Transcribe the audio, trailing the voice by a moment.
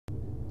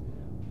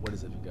What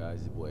is up, you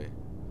guys? Your boy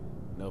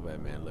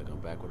Nomad Man. Look,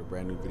 I'm back with a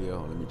brand new video.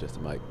 Let me adjust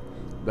the mic.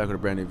 Back with a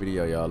brand new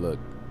video, y'all. Look,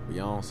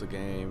 we on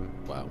game.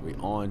 Wow, we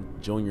on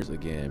juniors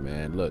again,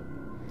 man. Look,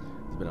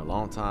 it's been a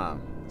long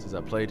time since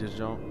I played this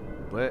jump,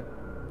 but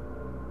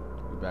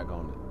we back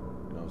on it.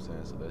 You know what I'm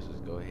saying? So let's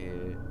just go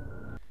ahead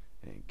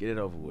and get it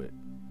over with.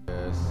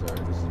 Yes, sir.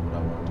 This is what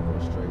I wanted to go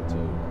straight to.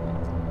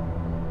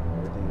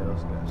 Everything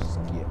else got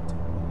skipped.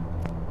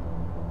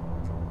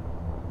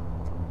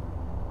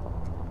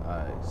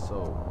 Alright,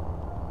 so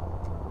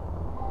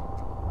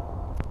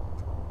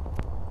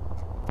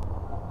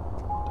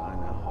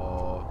dining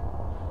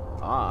hall.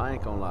 I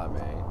ain't gonna lie,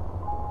 man.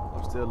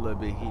 I'm still a little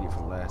bit heated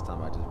from last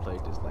time I just played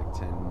this like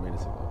 10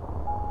 minutes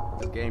ago.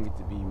 This game needs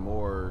to be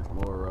more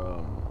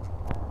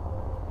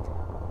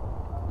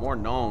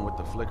known with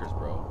the flickers,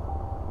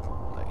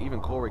 bro. Like even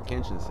Corey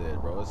Kenshin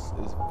said, bro, it's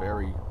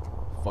very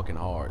fucking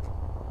hard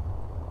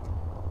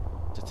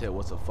to tell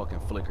what's a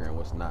fucking flicker and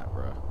what's not,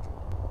 bro.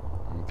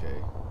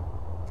 Okay.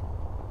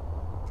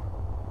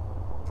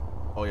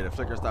 Oh yeah, the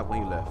flicker stopped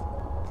when he left.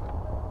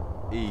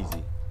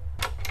 Easy.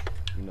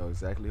 You know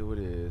exactly who it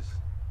is.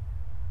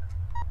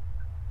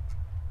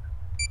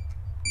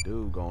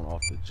 Dude going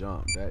off the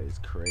jump. That is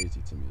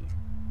crazy to me.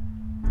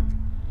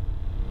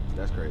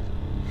 That's crazy.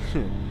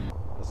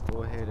 Let's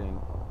go ahead and, you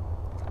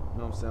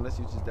know what I'm saying, let's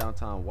use this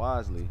downtime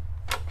wisely.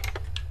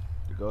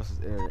 The ghost is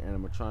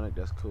animatronic.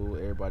 That's cool.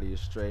 Everybody is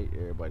straight.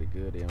 Everybody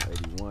good. They on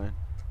 81.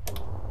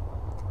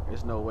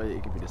 There's no way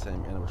it could be the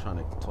same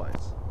animatronic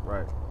twice.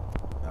 Right.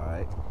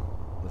 Alright.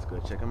 Let's go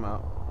check him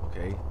out.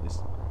 Okay,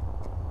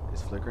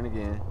 it's flickering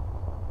again.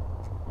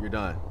 You're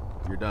done.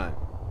 You're done.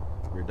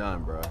 You're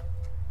done, bruh.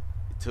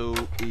 Too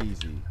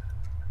easy.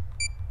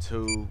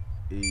 Too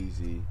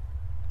easy.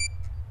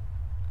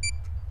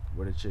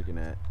 Where the chicken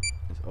at?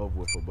 It's over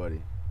with for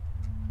buddy.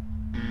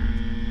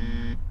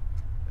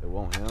 It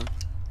won't him.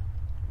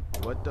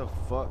 What the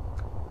fuck?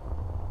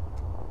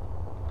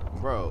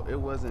 Bro, it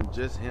wasn't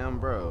just him,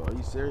 bro. Are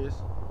you serious?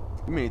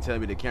 You mean tell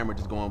me the camera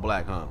just going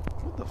black, huh?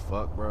 What the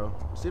fuck, bro?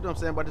 See what I'm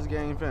saying about this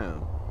game,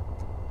 fam?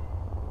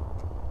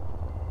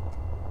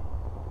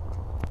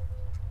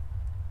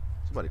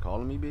 Somebody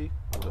calling me, B?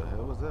 What the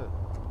hell was that?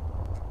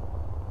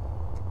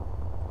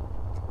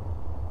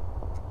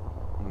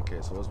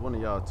 Okay, so it's one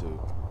of y'all two.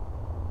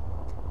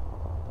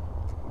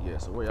 Yeah,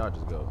 so where y'all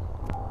just go?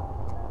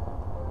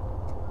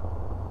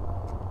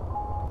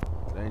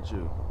 It ain't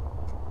you.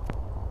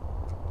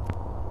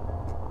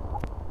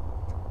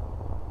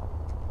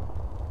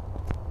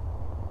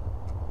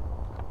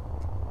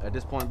 At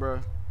this point,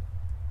 bro.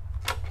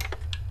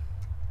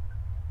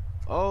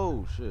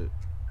 Oh shit.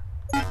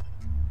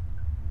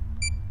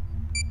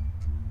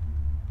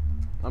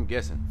 I'm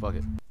guessing. Fuck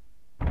it.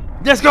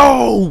 Let's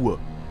go!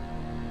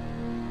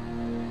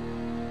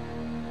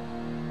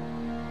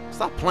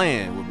 Stop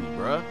playing with me,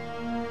 bruh.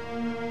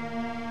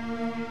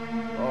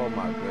 Oh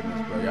my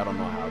goodness, bro. Y'all don't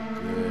know how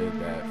good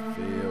that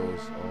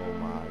feels. Oh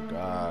my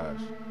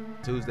gosh.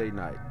 Tuesday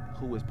night.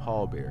 Who is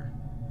Paul Bear?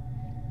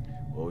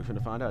 Well, we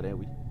finna find out, ain't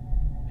we?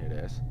 Here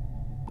it is.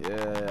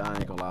 Yeah, I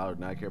ain't gonna lie. I do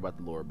not care about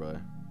the lore, bro.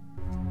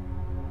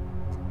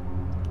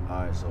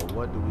 Alright, so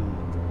what do we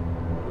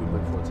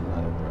look for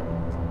tonight, bro?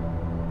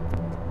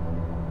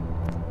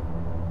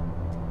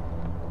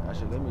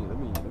 Actually, let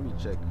me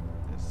check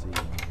and see.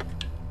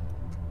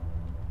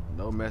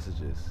 No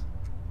messages.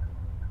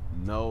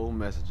 No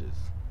messages.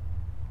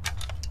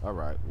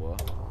 Alright, well,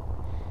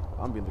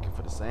 I'm be looking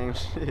for the same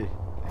shit.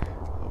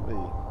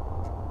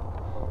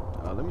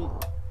 Let me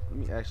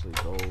actually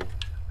go.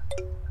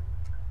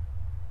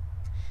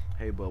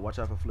 Hey, bud, watch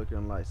out for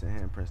flickering lights and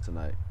handprints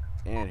tonight.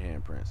 And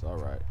handprints.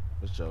 Alright.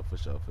 For sure, for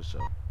sure, for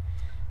sure.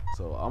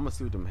 So, I'm gonna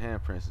see what them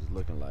handprints is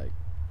looking like.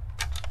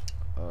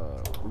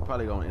 We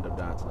probably gonna end up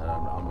dying tonight.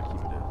 I'm gonna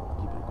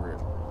keep it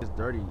grip. It's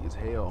dirty as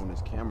hell on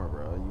this camera,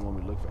 bro. You want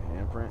me to look for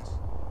handprints?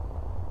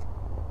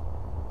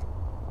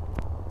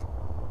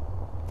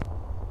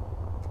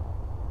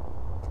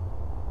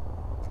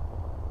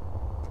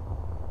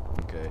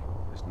 Okay.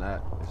 It's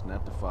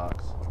not the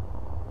fox.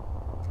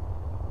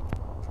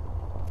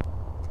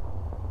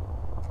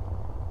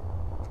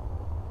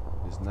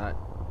 It's not.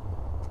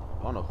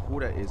 I don't know who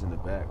that is in the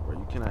back, bro.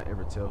 You cannot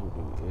ever tell who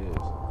dude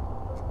is.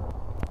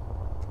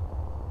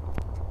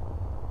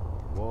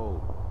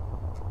 Whoa.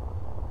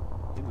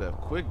 He left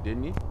quick,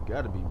 didn't he?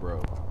 Gotta be,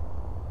 bro.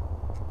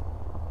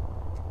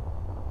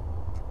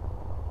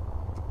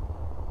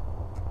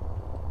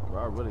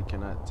 Bro, I really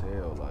cannot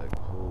tell, like,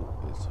 who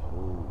is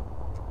who.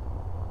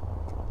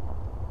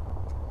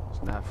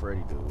 It's not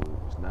Freddy, dude.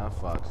 It's not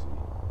Foxy.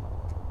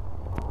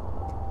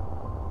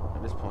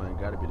 At this point, it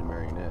gotta be the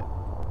marionette.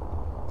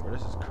 Bro,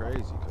 this is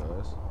crazy,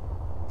 cuz.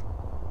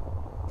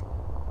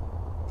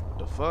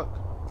 The fuck?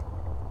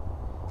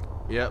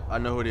 Yep, I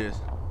know who it is.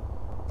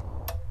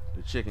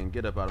 The chicken,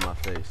 get up out of my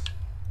face.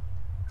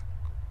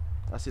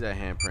 I see that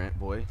handprint,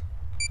 boy.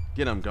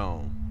 Get him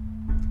gone.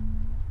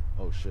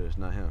 Oh shit, it's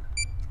not him.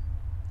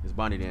 It's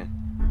Bonnie then.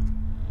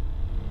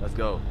 Let's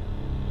go.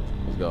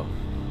 Let's go.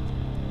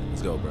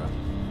 Let's go, bro.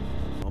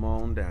 Come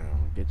on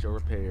down. Get your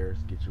repairs.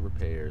 Get your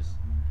repairs.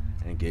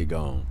 and get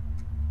gone.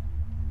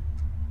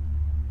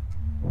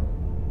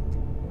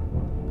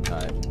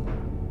 Alright.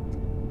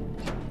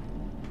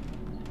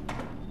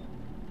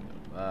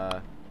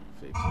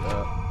 Fix it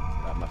up.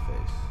 Get out my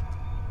face.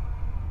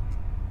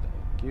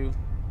 Thank you.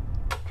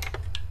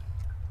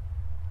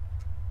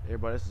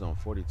 Everybody, this is on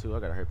 42. I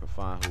gotta hurry up and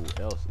find who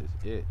else is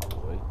it,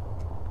 boy.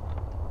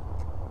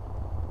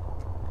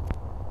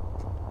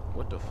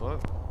 What the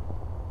fuck?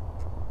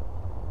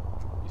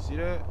 You see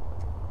that?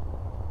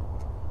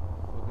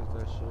 What is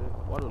that shit?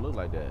 Why do it look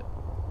like that?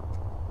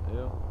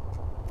 Hell.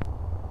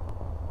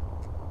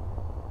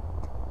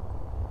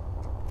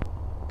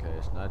 Okay,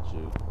 it's not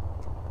you.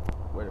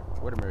 Where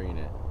the marine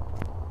at?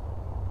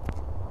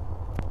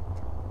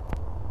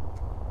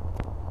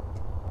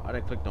 I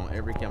done clicked on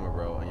every camera,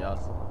 bro, and y'all.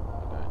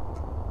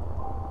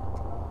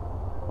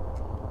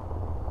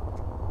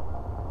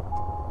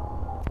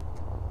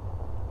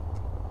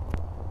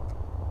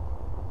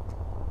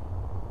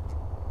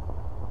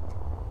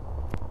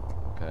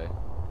 Okay.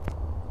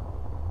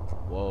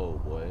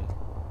 Whoa, boy.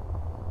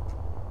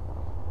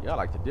 Y'all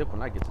like to dip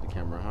when I get to the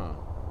camera, huh?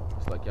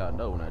 It's like y'all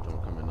know when that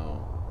joint coming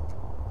on.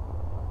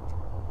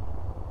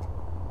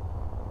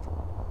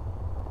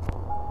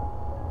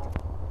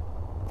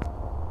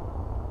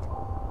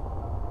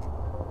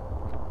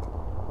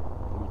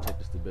 Let me check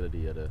the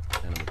stability of the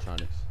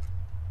animatronics.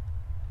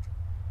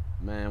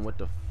 Man, what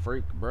the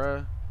freak,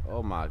 bruh?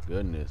 Oh my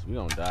goodness, we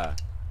gonna die.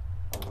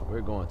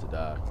 We're going to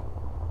die.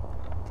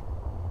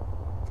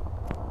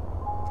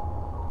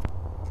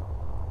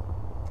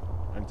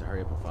 I need to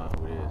hurry up and find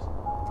who it is.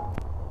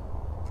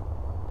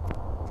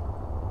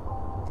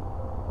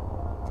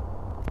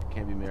 It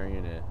can't be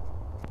Marionette.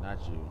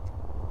 Not you.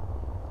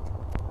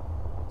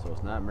 So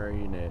it's not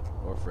Marionette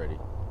or Freddy.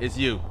 It's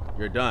you.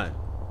 You're done.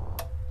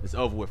 It's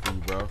over with for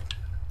you, bro.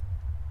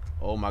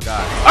 Oh my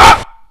god.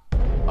 Ah!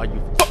 Are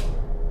you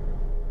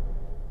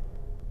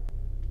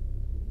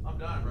I'm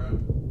done, bro.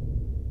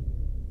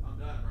 I'm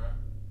done, bro.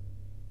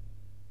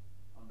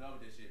 I'm done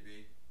with this shit,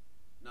 B.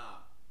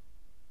 Nah.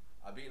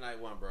 I beat night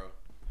one, bro.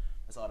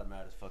 That's all that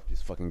matters. Fuck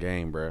this fucking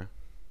game, bro.